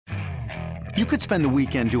You could spend the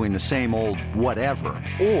weekend doing the same old whatever,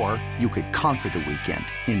 or you could conquer the weekend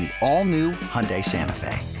in the all-new Hyundai Santa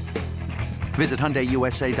Fe. Visit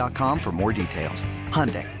HyundaiUSA.com for more details.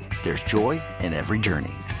 Hyundai, there's joy in every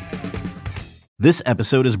journey. This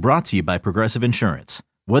episode is brought to you by Progressive Insurance.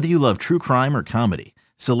 Whether you love true crime or comedy,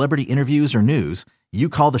 celebrity interviews or news, you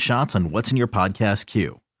call the shots on what's in your podcast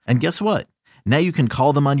queue. And guess what? Now you can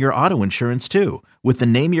call them on your auto insurance too with the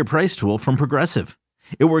Name Your Price tool from Progressive.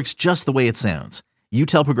 It works just the way it sounds. You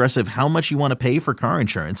tell Progressive how much you want to pay for car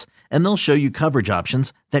insurance, and they'll show you coverage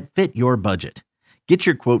options that fit your budget. Get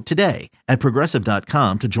your quote today at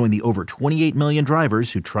Progressive.com to join the over 28 million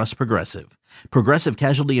drivers who trust Progressive. Progressive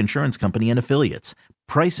Casualty Insurance Company and Affiliates.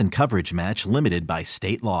 Price and coverage match limited by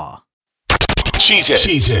state law.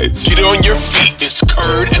 Cheeseheads. Get on your feet. It's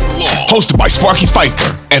Curd and Long. Hosted by Sparky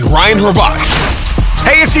Fifer and Ryan Horvat.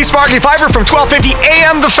 Hey, it's Sparky Fifer from 1250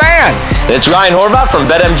 AM The Fan. It's Ryan Horvath from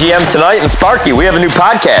BetMGM Tonight, and Sparky, we have a new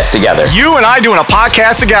podcast together. You and I doing a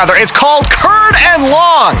podcast together. It's called Curd and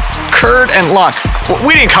Long. Curd and Long.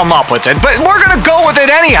 We didn't come up with it, but we're going to go with it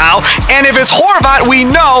anyhow. And if it's Horvath, we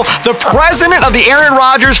know the president of the Aaron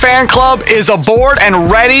Rodgers fan club is aboard and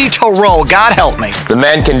ready to roll. God help me. The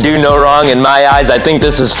man can do no wrong in my eyes. I think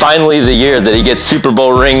this is finally the year that he gets Super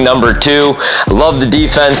Bowl ring number 2. Love the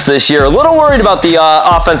defense this year. A little worried about the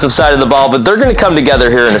offensive side of the ball, but they're going to come together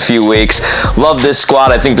here in a few weeks. Love this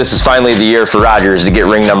squad. I think this is finally the year for Rodgers to get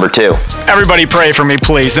ring number 2. Everybody pray for me,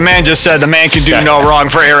 please. The man just said the man can do no wrong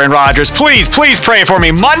for Aaron Rodgers. Please pray for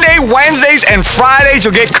me. Monday, Wednesdays, and Fridays,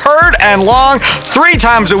 you'll get Curd and Long 3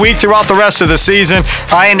 times a week throughout the rest of the season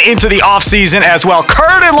and into the off season as well.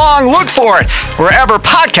 Curd and Long, look for it wherever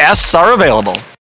podcasts are available.